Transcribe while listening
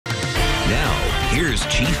Now, here's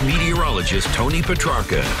Chief Meteorologist Tony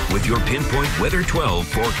Petrarca with your Pinpoint Weather 12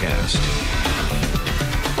 forecast.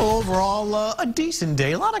 Overall, a decent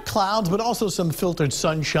day. A lot of clouds, but also some filtered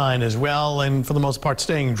sunshine as well. And for the most part,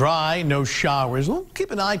 staying dry, no showers. We'll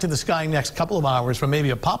keep an eye to the sky next couple of hours for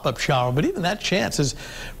maybe a pop-up shower, but even that chance is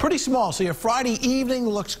pretty small. So your Friday evening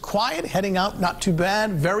looks quiet, heading out, not too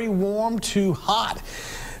bad. Very warm to hot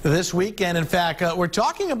this weekend. In fact, we're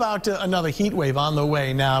talking about another heat wave on the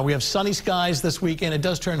way. Now, we have sunny skies this weekend. It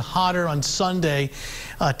does turn hotter on Sunday,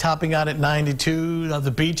 topping out at 92. The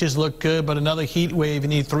beaches look good, but another heat wave. You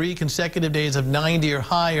need 3 consecutive days of 90 or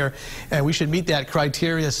higher, and we should meet that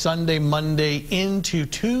criteria Sunday, Monday into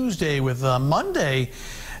Tuesday, with Monday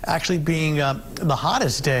actually being the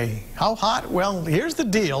hottest day. How hot? Well, here's the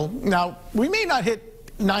deal. Now, we may not hit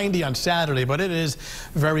 90 on Saturday, but it is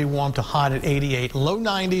very warm to hot at 88. Low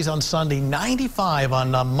 90s on Sunday, 95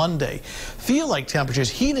 on Monday. Feel like temperatures,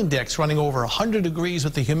 heat index running over 100 degrees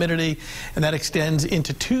with the humidity, and that extends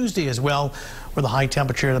into Tuesday as well, with a high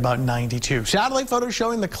temperature at about 92. Satellite photos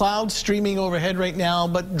showing the clouds streaming overhead right now,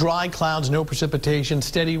 but dry clouds, no precipitation.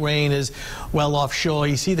 Steady rain is well offshore.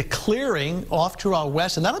 You see the clearing off to our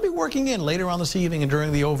west, and that'll be working in later on this evening and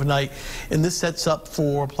during the overnight. And this sets up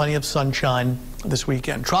for plenty of sunshine this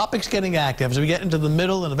weekend. Tropics getting active. As we get into the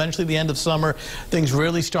middle and eventually the end of summer, things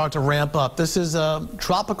really start to ramp up. This is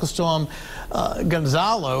Tropical Storm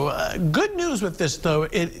Gonzalo. Good news with this, though,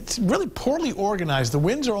 it's really poorly organized. The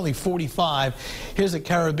winds are only 45. Here's the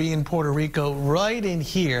Caribbean, Puerto Rico, right in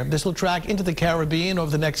here. This will track into the Caribbean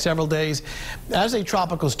over the next several days as a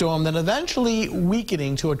tropical storm, then eventually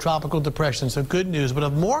weakening to a tropical depression. So good news. But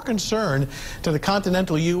of more concern to the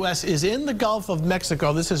continental U.S. is in the Gulf of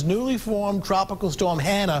Mexico. This is newly formed Tropical Storm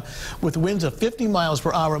Hannah with winds of 50 miles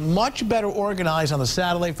per hour. Much better organized on the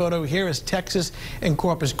satellite photo. Here is Texas and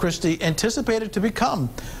Corpus Christi, anticipated to become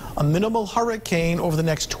a minimal hurricane over the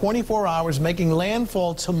next 24 hours, making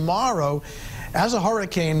landfall tomorrow as a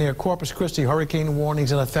hurricane near Corpus Christi. Hurricane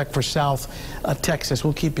warnings in effect for South Texas.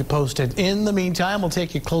 We'll keep you posted. In the meantime, we'll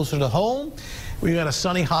take you closer to home. We've got a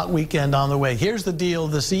sunny, hot weekend on the way. Here's the deal.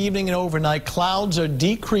 This evening and overnight, clouds are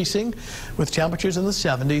decreasing with temperatures in the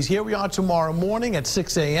 70s. Here we are tomorrow morning at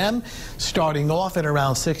 6 a.m., starting off at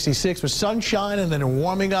around 66 with sunshine and then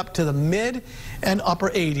warming up to the mid and upper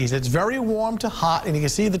 80s. It's very warm to hot, and you can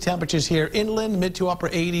see the temperatures here inland, mid to upper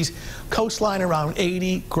 80s, coastline around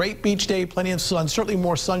 80. Great beach day, plenty of sun, certainly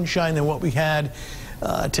more sunshine than what we had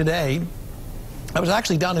today. I was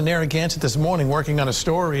actually down in Narragansett this morning working on a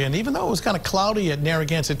story, and even though it was kind of cloudy at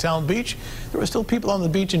Narragansett Town Beach, there were still people on the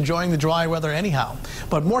beach enjoying the dry weather anyhow.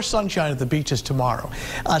 But more sunshine at the beaches tomorrow.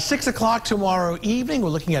 6 o'clock tomorrow evening, we're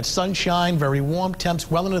looking at sunshine, very warm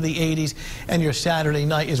temps well into the 80s, and your Saturday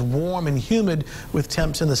night is warm and humid with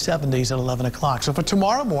temps in the 70s at 11 o'clock. So for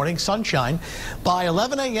tomorrow morning, sunshine. By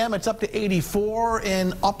 11 a.m., it's up to 84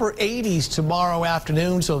 and upper 80s tomorrow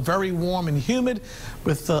afternoon, so very warm and humid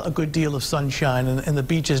with a good deal of sunshine. And the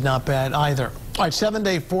beach is not bad either. All right,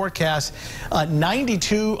 7-day forecast,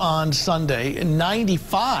 92 on Sunday,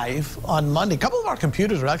 95 on Monday. A couple of our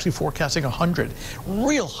computers are actually forecasting 100.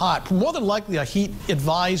 Real hot, more than likely a heat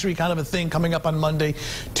advisory kind of a thing coming up on Monday.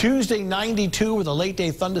 Tuesday, 92 with a late day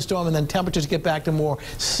thunderstorm, and then temperatures get back to more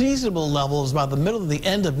seasonable levels by the middle of the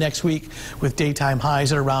end of next week with daytime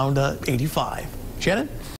highs at around 85. Shannon?